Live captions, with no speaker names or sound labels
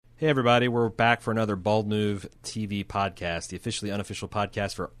Hey, everybody. We're back for another Bald Move TV podcast, the officially unofficial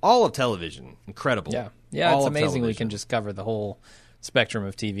podcast for all of television. Incredible. Yeah, all it's of amazing television. we can just cover the whole spectrum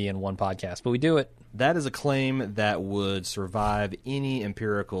of TV in one podcast, but we do it. That is a claim that would survive any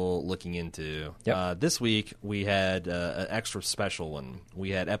empirical looking into. Yep. This week, we had an extra special one.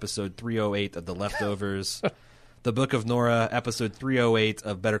 We had episode 308 of The Leftovers, The Book of Nora, episode 308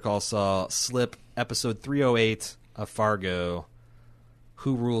 of Better Call Saul, Slip, episode 308 of Fargo,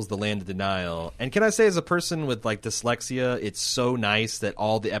 Who Rules the Land of Denial. And can I say, as a person with like dyslexia, it's so nice that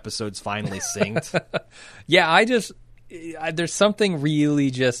all the episodes finally synced. Yeah, there's something really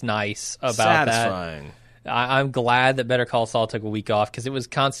just nice about Satisfying. that. I'm glad that Better Call Saul took a week off because it was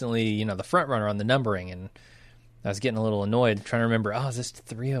constantly, the front runner on the numbering, and I was getting a little annoyed trying to remember, is this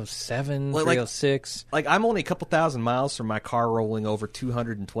 307, 306? Like, I'm only a couple thousand miles from my car rolling over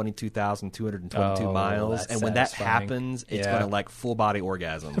 222,222 miles, and when that satisfying. happens, it's going to, like, full-body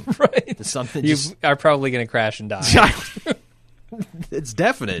orgasm. Right. It's something You just... are probably going to crash and die. It's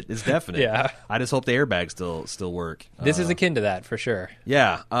definite. It's definite. Yeah. I just hope the airbags still work. This is akin to that, for sure.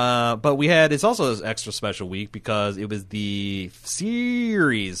 Yeah, but it's also an extra special week because it was the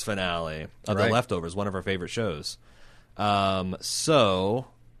series finale of The Right. Leftovers, one of our favorite shows. So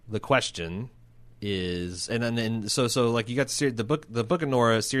the question is, so like you got the book of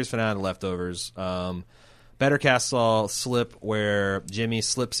Nora, series finale of The Leftovers. Better Call Saul Slip, where Jimmy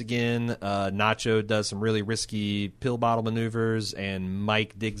slips again. Nacho does some really risky pill bottle maneuvers, and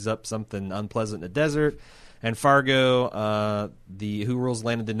Mike digs up something unpleasant in the desert. And Fargo, the Who Rules the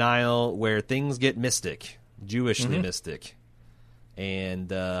Land of Denial, where things get mystic, Jewishly mystic.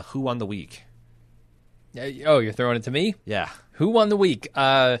 And who won the week? Oh, you're throwing it to me? Yeah. Who won the week?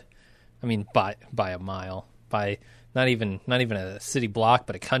 By a mile, by not even a city block,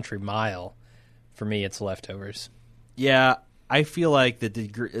 but a country mile. For me, it's Leftovers. Yeah, I feel like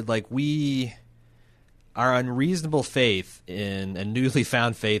our unreasonable faith in and newly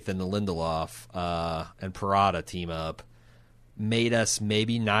found faith in the Lindelof and Parada team up made us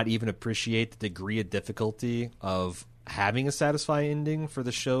maybe not even appreciate the degree of difficulty of having a satisfying ending for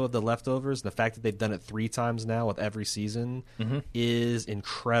the show of The Leftovers. And the fact that they've done it 3 times now with every season is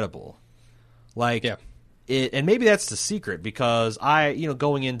incredible. And maybe that's the secret, because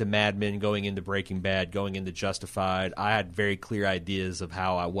going into Mad Men, going into Breaking Bad, going into Justified, I had very clear ideas of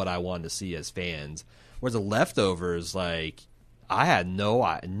what I wanted to see as fans. Whereas The Leftovers, I had no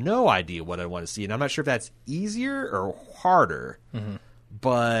idea what I wanted to see, and I'm not sure if that's easier or harder.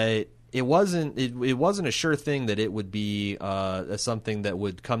 But it wasn't a sure thing that it would be something that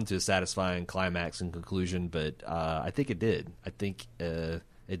would come to a satisfying climax and conclusion. But I think it did. I think it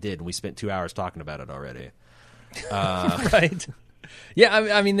did. And we spent 2 hours talking about it already. Right. Yeah,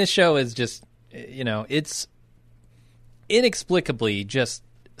 I mean, this show is just, it's inexplicably just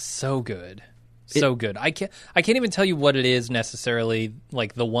so good. So good. I can't even tell you what it is necessarily,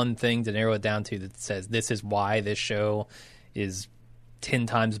 like the one thing to narrow it down to that says this is why this show is 10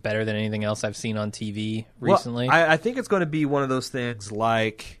 times better than anything else I've seen on TV recently. Well, I think it's going to be one of those things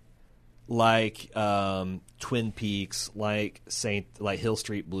like Twin Peaks, like Hill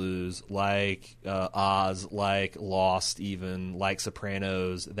Street Blues, like Oz, like Lost, even like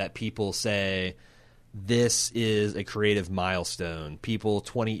Sopranos, that people say this is a creative milestone. People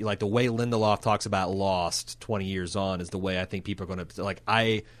the way Lindelof talks about Lost 20 years on is the way I think people are going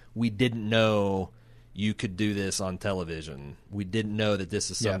to we didn't know you could do this on television. We didn't know that this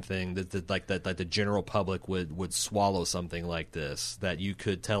is something that the general public would swallow something like this, that you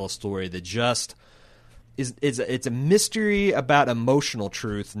could tell a story that just it's a mystery about emotional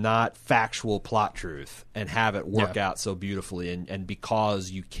truth, not factual plot truth, and have it work out so beautifully. And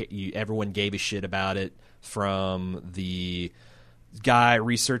because everyone gave a shit about it, from the guy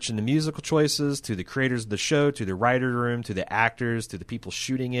researching the musical choices to the creators of the show to the writer room to the actors to the people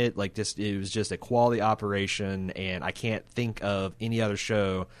shooting it, it was just a quality operation. And I can't think of any other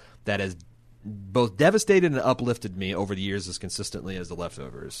show that has both devastated and uplifted me over the years as consistently as The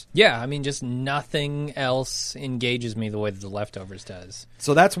Leftovers. Yeah, I mean, just nothing else engages me the way that The Leftovers does.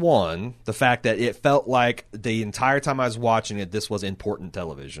 So that's one, the fact that it felt like the entire time I was watching it, this was important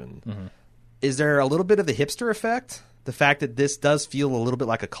television. Is there a little bit of the hipster effect? The fact that this does feel a little bit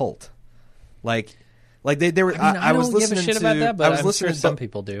like a cult. I was don't listening give a shit to, about that, but I'm sure some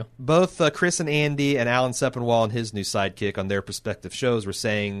people do. Both Chris and Andy and Alan Sepinwall and his new sidekick on their respective shows were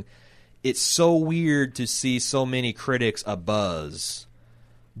saying it's so weird to see so many critics abuzz,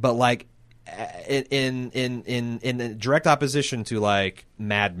 but in direct opposition to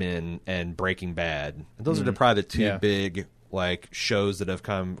Mad Men and Breaking Bad. And those are probably the two big shows that have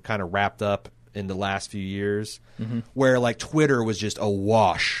kind of wrapped up in the last few years, where Twitter was just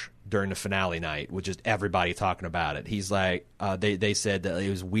awash during the finale night with just everybody talking about it. He's like, they said that it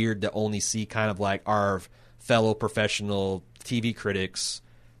was weird to only see kind of like our fellow professional TV critics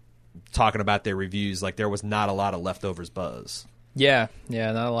talking about their reviews. Like there was not a lot of Leftovers buzz. Yeah,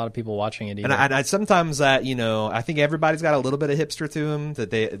 not a lot of people watching it either. And I sometimes that I think everybody's got a little bit of hipster to them that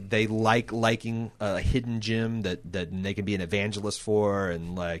they liking a hidden gem that they can be an evangelist for,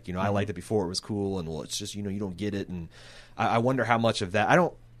 and like I liked it before it was cool, and well it's just you don't get it, and I wonder how much of that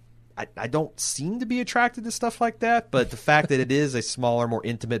I don't seem to be attracted to stuff like that, but the fact that it is a smaller, more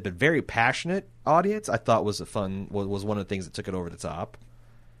intimate, but very passionate audience, I thought was was one of the things that took it over the top.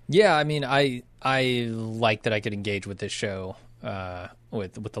 Yeah, I mean, I like that I could engage with this show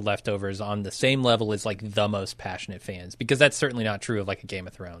with the Leftovers on the same level as like the most passionate fans, because that's certainly not true of like a Game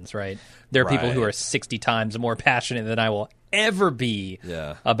of Thrones, right? There are people who are 60 times more passionate than I will ever be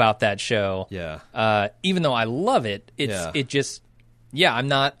about that show. Yeah. Even though I love it, it just. Yeah, I'm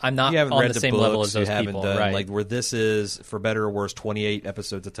not on the same level as those people. Right. Like where this is, for better or worse, 28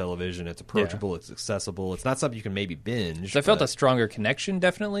 episodes of television. It's approachable. It's accessible. It's not something you can maybe binge. So I felt a stronger connection,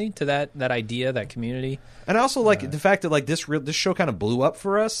 definitely, to that idea, that community. And I also like the fact that like this show kind of blew up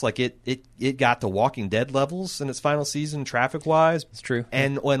for us. Like it got to Walking Dead levels in its final season, traffic wise. It's true.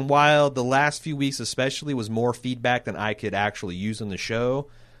 And while the last few weeks, especially, was more feedback than I could actually use on the show,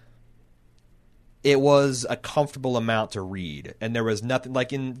 it was a comfortable amount to read, and there was nothing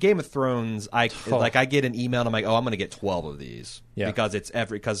like in Game of Thrones. I get an email and I'm like, oh, I'm going to get 12 of these because it's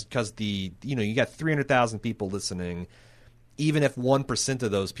because the you got 300,000 people listening. Even if 1% of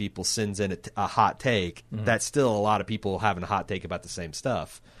those people sends in a hot take, that's still a lot of people having a hot take about the same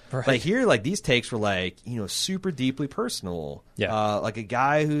stuff. Right. Like here, like these takes were like super deeply personal. Yeah, like a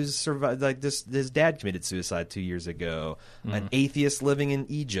guy who's survived. Like his dad committed suicide 2 years ago. An atheist living in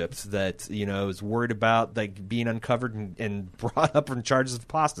Egypt that is worried about like being uncovered and brought up on charges of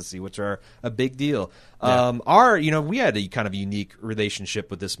apostasy, which are a big deal. Yeah. We had a kind of unique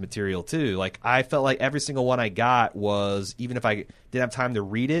relationship with this material too. Like I felt like every single one I got was, even if I didn't have time to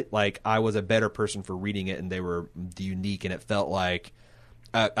read it, like I was a better person for reading it, and they were unique, and it felt like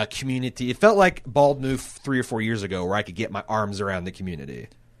a community. It felt like Bald Move 3 or 4 years ago, where I could get my arms around the community.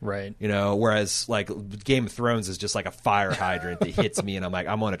 Right. Whereas like Game of Thrones is just like a fire hydrant that hits me, and I'm like,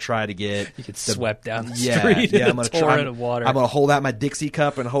 I'm going to try to get you get swept down the street in a torrent of water. I'm going to hold out my Dixie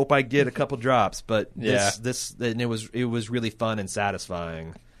cup and hope I get a couple drops. But it was really fun and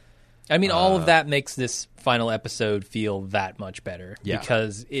satisfying. I mean, all of that makes this final episode feel that much better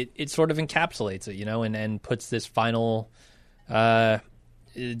because it sort of encapsulates it, and puts this final.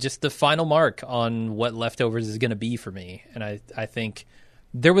 Just the final mark on what Leftovers is going to be for me. And I think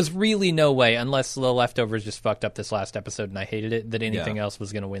there was really no way, unless the Leftovers just fucked up this last episode and I hated it, that anything else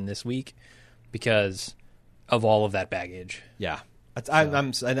was going to win this week because of all of that baggage. Yeah.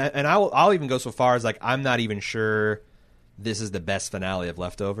 I'll even go so far as like, I'm not even sure this is the best finale of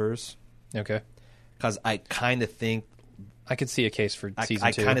Leftovers. Okay. Because I kind of think I could see a case for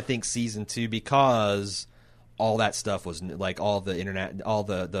season 2. I kind of think season 2, because all that stuff was like all the internet, all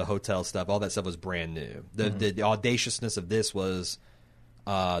the hotel stuff, all that stuff was brand new. The audaciousness of this was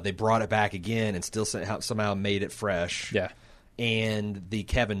they brought it back again and still somehow made it fresh. Yeah, and the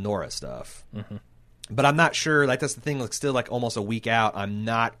Kevin Nora stuff. But I'm not sure. Like that's the thing. Like still like almost a week out. I'm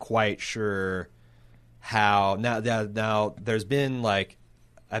not quite sure how now. There's been like.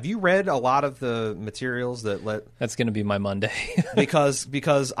 Have you read a lot of the materials That's going to be my Monday.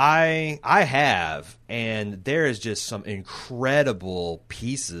 because I have, and there is just some incredible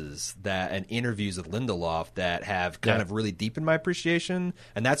pieces and interviews with Lindelof that have kind of really deepened my appreciation,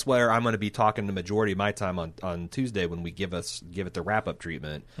 and that's where I'm going to be talking the majority of my time on Tuesday when we give it the wrap up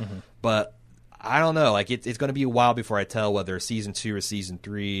treatment. But I don't know, like it's going to be a while before I tell whether season 2 or season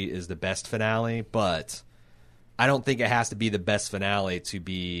 3 is the best finale, but I don't think it has to be the best finale to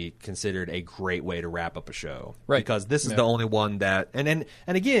be considered a great way to wrap up a show. Right. Because this is the only one that and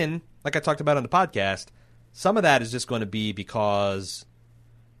again, like I talked about on the podcast, some of that is just going to be because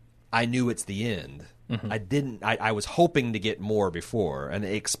I knew it's the end. I was hoping to get more before and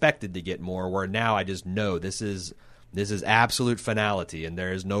expected to get more, where now I just know this is absolute finality and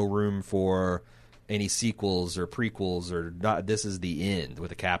there is no room for any sequels or prequels or not. This is the end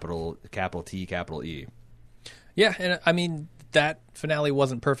with a capital T, capital E. Yeah, and I mean, that finale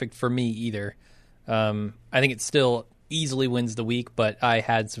wasn't perfect for me either. I think it still easily wins the week, but I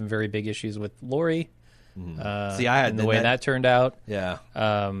had some very big issues with Lori. See, I had the way that turned out. Yeah.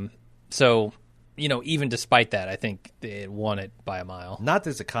 So, even despite that, I think it won it by a mile. Not that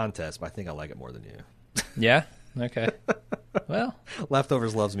it's a contest, but I think I like it more than you. Yeah? Okay. Well.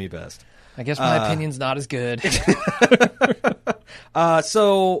 Leftovers loves me best. I guess my opinion's not as good.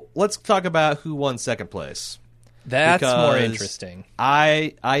 So let's talk about who won second place. That's more Because interesting.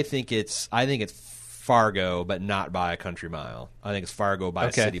 I think it's Fargo, but not by a country mile. I think it's Fargo by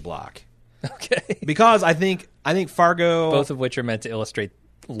a city block. Okay. Because I think Fargo, Both of which are meant to illustrate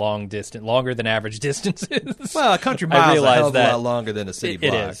longer than average distances. well, a country mile is a realize hell of a that. lot longer than a city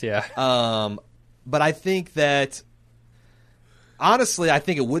It block. is, yeah. But I think that honestly, I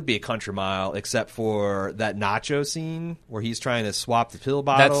think it would be a country mile, except for that nacho scene where he's trying to swap the pill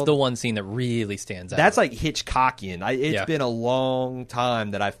bottle. That's the one scene that really stands out. That's like Hitchcockian. It's Yeah. been a long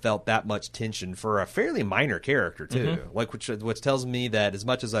time that I felt that much tension for a fairly minor character too. Like which tells me that as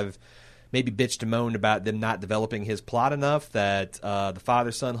much as I've maybe bitched and moaned about them not developing his plot enough, that the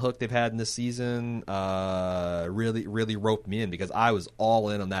father-son hook they've had in this season really roped me in, because I was all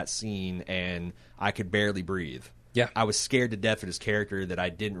in on that scene and I could barely breathe. Yeah. I was scared to death of this character that I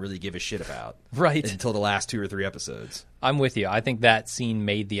didn't really give a shit about. Right. Until the last 2 or 3 episodes. I'm with you. I think that scene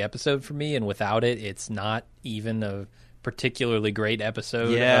made the episode for me, and without it, it's not even a particularly great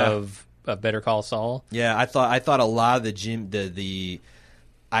episode of Better Call Saul. Yeah, I thought a lot of the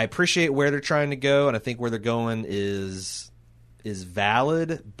I appreciate where they're trying to go, and I think where they're going is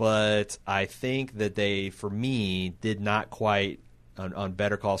valid, but I think that they, for me, did not quite on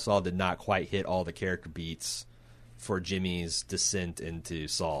Better Call Saul, did not quite hit all the character beats for Jimmy's descent into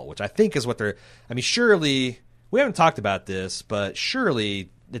Saul, which I think is what they're... I mean, surely... We haven't talked about this, but surely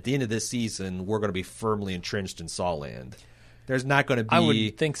at the end of this season, we're going to be firmly entrenched in Saul land. There's not going to be... I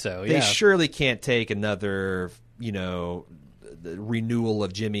would think so, They yeah. surely can't take another, the renewal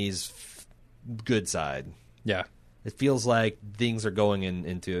of Jimmy's good side. Yeah. It feels like things are going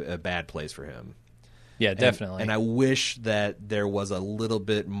into a bad place for him. Yeah, definitely. And I wish that there was a little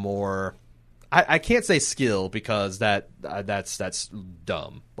bit more... I can't say skill, because that's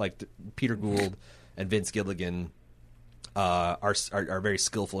dumb. Like Peter Gould and Vince Gilligan are very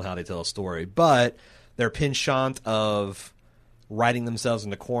skillful in how they tell a story, but their penchant of writing themselves in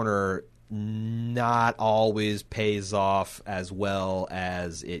the corner not always pays off as well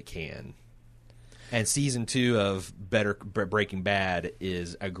as it can. And season 2 of Breaking Bad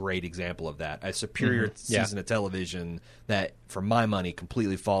is a great example of that. A superior season of television that, for my money,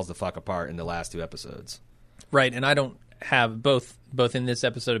 completely falls the fuck apart in the last 2 episodes. Right, and I don't have both in this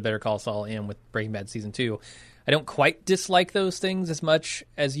episode of Better Call Saul and with Breaking Bad season 2. I don't quite dislike those things as much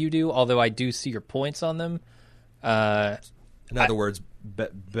as you do, although I do see your points on them. In other words,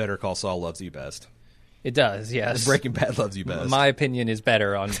 Better Call Saul loves you best. It does, yes. Breaking Bad loves you best. My opinion is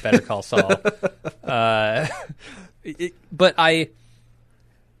better on Better Call Saul. But I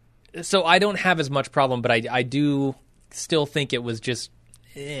don't have as much problem, but I do still think it was just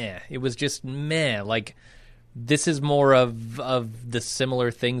meh. Like, this is more of the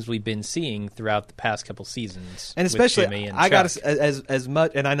similar things we've been seeing throughout the past couple seasons, and especially with Jimmy and I Chuck. got as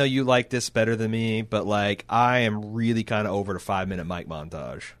much, and I know you like this better than me, but like I am really kind of over the 5-minute Mike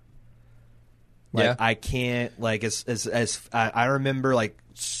montage. Like, yeah, I can't, like, I remember, like,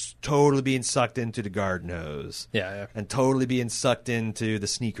 totally being sucked into the garden hose. Yeah. And totally being sucked into the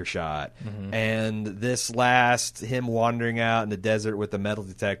sneaker shot. And this last, him wandering out in the desert with the metal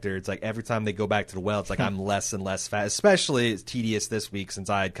detector, it's like every time they go back to the well, it's like I'm less and less fast. Especially it's tedious this week since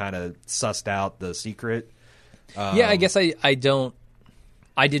I had kind of sussed out the secret. Yeah, I guess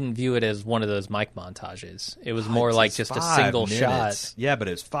I didn't view it as one of those Mike montages. It was more like just a single shot. Yeah, but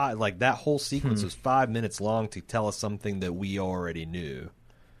it was 5. Like that whole sequence was 5 minutes long to tell us something that we already knew.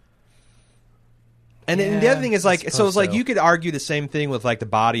 And then the other thing is, like, so it's like you could argue the same thing with like the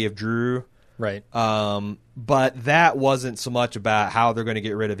body of Drew, right? But that wasn't so much about how they're going to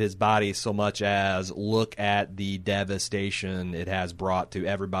get rid of his body, so much as look at the devastation it has brought to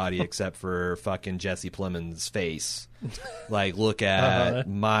everybody except for fucking Jesse Plemons' face. Like, look at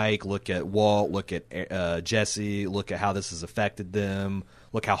Mike, look at Walt, look at Jesse, look at how this has affected them.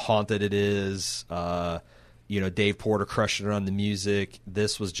 Look how haunted it is. Dave Porter crushing it on the music.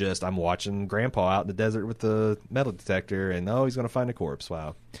 This was just, I'm watching Grandpa out in the desert with the metal detector, and he's going to find a corpse.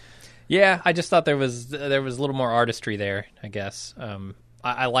 Wow. Yeah, I just thought there was a little more artistry there, I guess.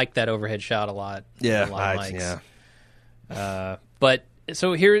 I like that overhead shot a lot. Yeah, a lot of mics. But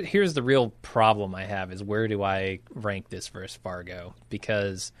so here's the real problem I have is, where do I rank this versus Fargo?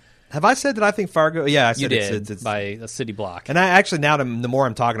 Because have I said that I think Fargo? Yeah, I said you did it's by a city block. And I actually, now the more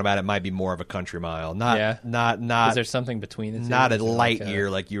I'm talking about it, might be more of a country mile. Not. Is there something between the two? Not a light year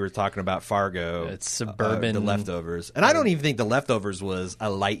like you were talking about Fargo. It's suburban. The Leftovers. And I don't even think The Leftovers was a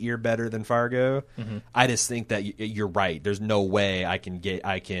light year better than Fargo. I just think that you're right. There's no way I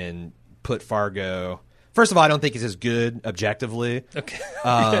can put Fargo First of all, I don't think it's as good objectively. Okay.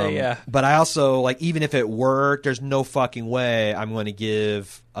 Yeah. But I also, like, even if it were, there's no fucking way I'm going to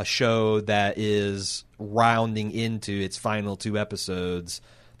give a show that is rounding into its final 2 episodes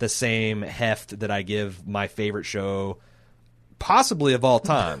the same heft that I give my favorite show, possibly of all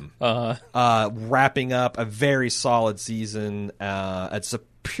time. Wrapping up a very solid season, a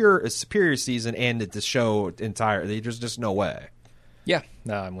superior season, and the show entirely. There's just no way. Yeah,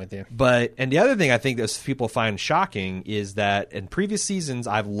 no, I'm with you. And the other thing I think that people find shocking is that in previous seasons,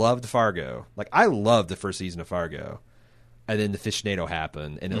 I've loved Fargo. Like, I loved the first season of Fargo. And then the Fishnado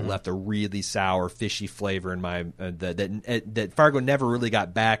happened, and it left a really sour, fishy flavor in my that Fargo never really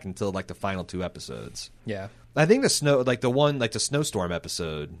got back until, like, the final 2 episodes. Yeah. I think the snowstorm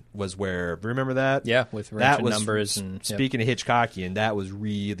episode was where, remember that? Yeah, with wrench numbers. And speaking of Hitchcockian, that was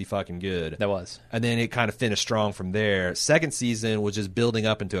really fucking good. That was. And then it kind of finished strong from there. Second season was just building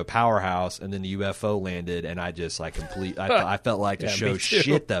up into a powerhouse, and then the UFO landed, and I just, like, I felt like the show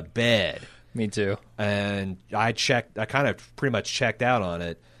shit the bed. Me too. And I kind of pretty much checked out on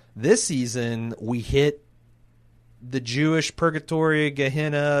it. This season, we hit the Jewish Purgatory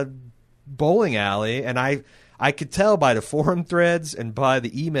Gehenna bowling alley, and I could tell by the forum threads and by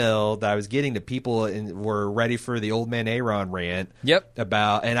the email that I was getting that people were ready for the Old Man Aaron rant. Yep.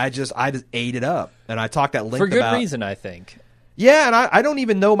 And I just ate it up, and I talked at length for good reason, I think. Yeah, and I don't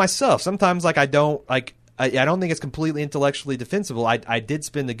even know myself. Sometimes, like, I don't think it's completely intellectually defensible. I did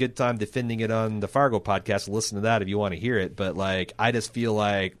spend a good time defending it on the Fargo podcast. Listen to that if you want to hear it. But, like, I just feel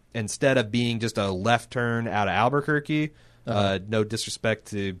like instead of being just a left turn out of Albuquerque. No disrespect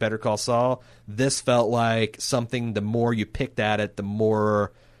to Better Call Saul, this felt like something, the more you picked at it, the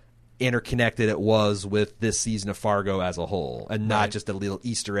more interconnected it was with this season of Fargo as a whole, and not just a little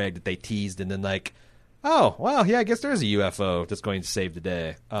Easter egg that they teased and then, like, oh, well, yeah, I guess there's a UFO that's going to save the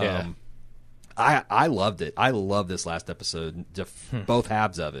day. I loved it. I love this last episode, both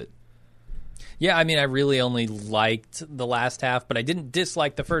halves of it. Yeah, I mean, I really only liked the last half, but I didn't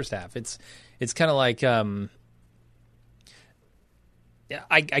dislike the first half. It's kind of like...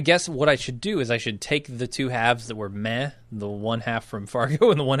 I guess what I should do is I should take the 2 halves that were meh, the one half from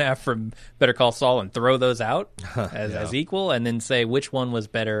Fargo and the one half from Better Call Saul, and throw those out as equal, and then say which one was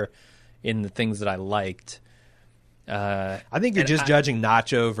better in the things that I liked. I think you're just judging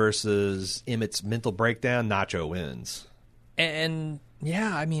Nacho versus Emmett's mental breakdown. Nacho wins. And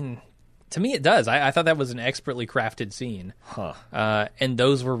yeah, I mean, to me it does. I thought that was an expertly crafted scene. And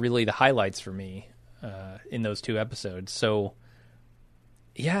those were really the highlights for me in those 2 episodes. So...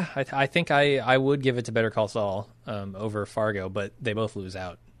 yeah, I think I would give it to Better Call Saul over Fargo, but they both lose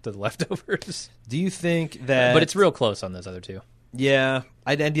out to the leftovers. Do you think that... but it's real close on those other 2. Yeah.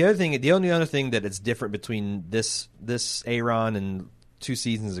 And the only other thing that it's different between this Aaron and 2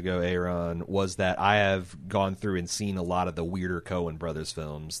 seasons ago Aaron was that I have gone through and seen a lot of the weirder Coen Brothers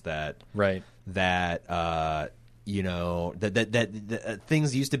films that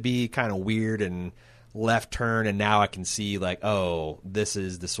things used to be kind of weird and left turn, and now I can see, like, oh, this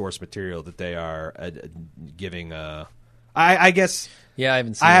is the source material that they are giving. I guess. Yeah, I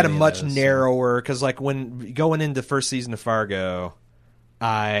haven't seen. I had a much narrower, because, like, when going into the first season of Fargo,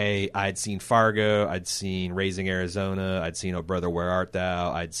 I'd seen Fargo, I'd seen Raising Arizona, I'd seen Oh Brother Where Art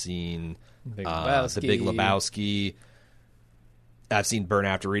Thou, I'd seen The Big Lebowski. I've seen Burn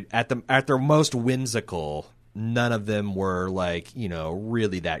After Read. At their most whimsical. None of them were, like,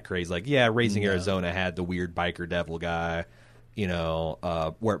 really that crazy. Like, yeah, Raising Arizona had the weird biker devil guy,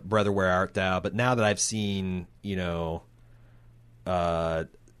 Brother Where Art Thou. But now that I've seen, A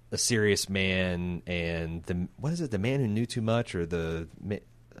Serious Man and The Man Who Knew Too Much, or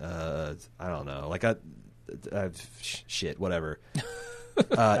I don't know, like shit, whatever.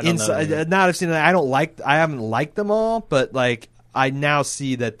 Inside, now I've seen it. I haven't liked them all, but, like, I now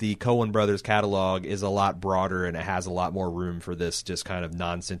see that the Coen Brothers catalog is a lot broader, and it has a lot more room for this just kind of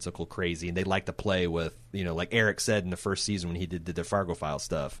nonsensical crazy. And they like to play with, like Eric said in the first season when he did the Fargo File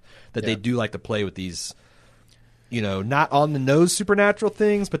stuff, that they do like to play with these, not on the nose supernatural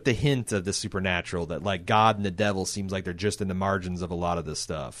things, but the hint of the supernatural, that, like, God and the devil seems like they're just in the margins of a lot of this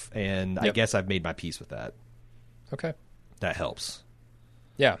stuff. And I guess I've made my peace with that. Okay. That helps.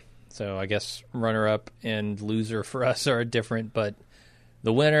 Yeah. So I guess runner-up and loser for us are different, but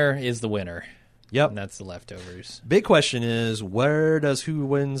the winner is the winner. Yep. And that's the leftovers. Big question is, where does Who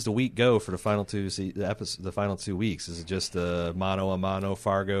Wins the Week go for the final 2 the final 2 weeks? Is it just a mano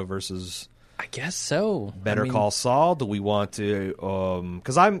Fargo versus... I guess so. Better Call Saul? Do we want to...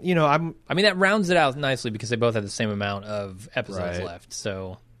 because I mean, that rounds it out nicely because they both have the same amount of episodes left,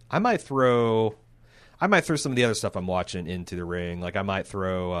 so... I might throw some of the other stuff I'm watching into the ring. Like, I might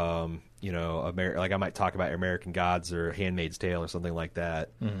throw like I might talk about American Gods or Handmaid's Tale or something like that.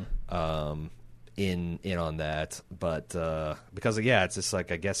 In on that, but because it's just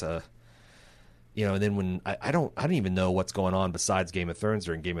like I guess and then when I don't even know what's going on besides Game of Thrones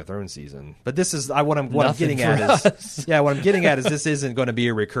during Game of Thrones season. But this is what I'm getting at is what I'm getting at is this isn't going to be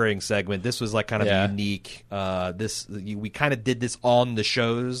a recurring segment. This was like kind of unique. We kind of did this on the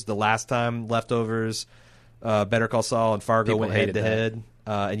shows the last time Leftovers, Better Call Saul, and Fargo went head to head.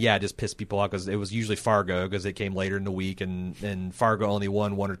 And it just pissed people off because it was usually Fargo because it came later in the week, and Fargo only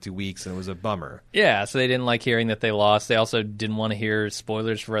won 1 or 2 weeks, and it was a bummer. Yeah, so they didn't like hearing that they lost. They also didn't want to hear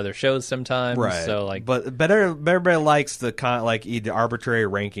spoilers for other shows sometimes. Right. So but everybody likes the the arbitrary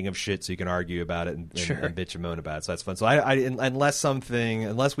ranking of shit, so you can argue about it and bitch and moan about it. So that's fun. So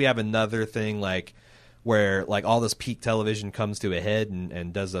unless we have another thing like where like all this peak television comes to a head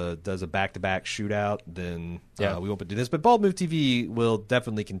and does a back-to-back shootout, then we won't do this. But Bald Move TV will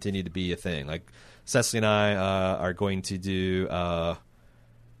definitely continue to be a thing. Like Cecily and I are going to do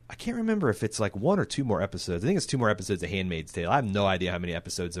I can't remember if it's like 1 or 2 more episodes. I think it's 2 more episodes of Handmaid's Tale. I have no idea how many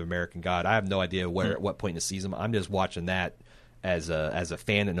episodes of American God. I have no idea at what point in the season. I'm just watching that as a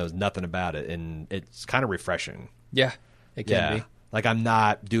fan that knows nothing about it, and it's kind of refreshing. Yeah, it can be. Like, I'm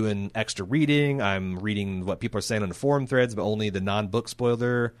not doing extra reading. I'm reading what people are saying on the forum threads, but only the non-book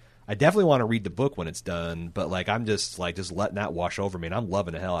spoiler. I definitely want to read the book when it's done, but like I'm just letting that wash over me, and I'm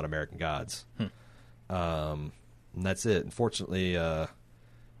loving the hell out of American Gods. And that's it. Unfortunately, I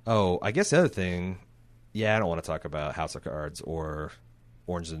guess the other thing, I don't want to talk about House of Cards or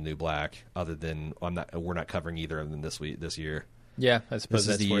Orange is the New Black, other than we're not covering either of them this year. Yeah, I suppose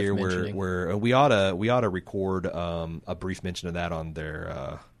this is that's the year mentioning. where we ought to record a brief mention of that on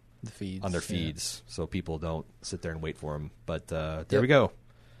their feeds, so people don't sit there and wait for them. But there we go.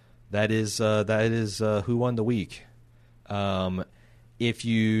 That is who won the week. If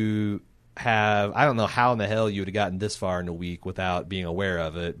you have, I don't know how in the hell you would have gotten this far in the week without being aware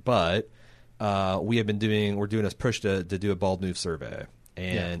of it, but we're doing a push to do a Bald Move survey.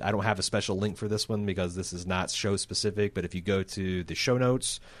 And I don't have a special link for this one because this is not show specific. But if you go to the show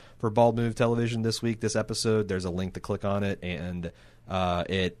notes for Bald Move Television this episode, there's a link to click on it, and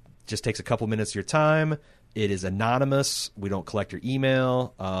it just takes a couple minutes of your time. It is anonymous. We don't collect your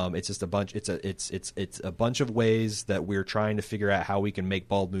email. It's just a bunch. It's a bunch of ways that we're trying to figure out how we can make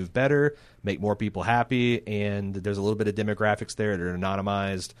Bald Move better, make more people happy, and there's a little bit of demographics there that are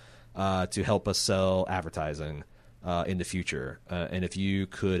anonymized to help us sell advertising in the future. And if you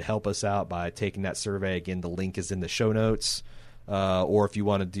could help us out by taking that survey, again, the link is in the show notes. Or if you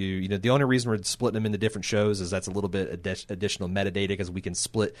want to do, the only reason we're splitting them into different shows is that's a little bit additional metadata because we can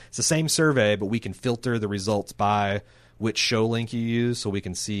split. It's the same survey, but we can filter the results by which show link you use, so we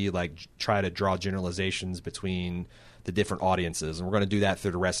can see, like, try to draw generalizations between the different audiences. And we're going to do that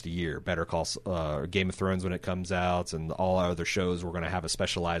through the rest of the year. Better Call Game of Thrones when it comes out, and all our other shows, we're going to have a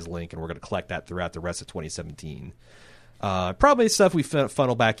specialized link, and we're going to collect that throughout the rest of 2017. Probably stuff we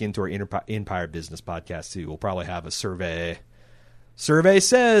funnel back into our Empire Business podcast too. We'll probably have a survey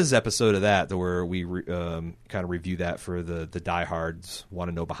says episode of that where we kind of review that for the diehards, want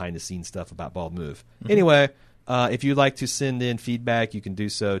to know behind the scenes stuff about Bald Move. Anyway, if you'd like to send in feedback, you can do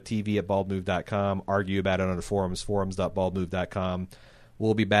so, tv@baldmove.com. Argue about it on the forums, forums.baldmove.com.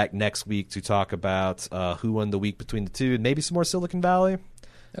 We'll be back next week to talk about who won the week between the two, and maybe some more Silicon Valley.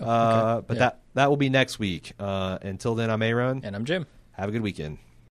 But that will be next week. Until then, I'm Aaron. And I'm Jim. Have a good weekend.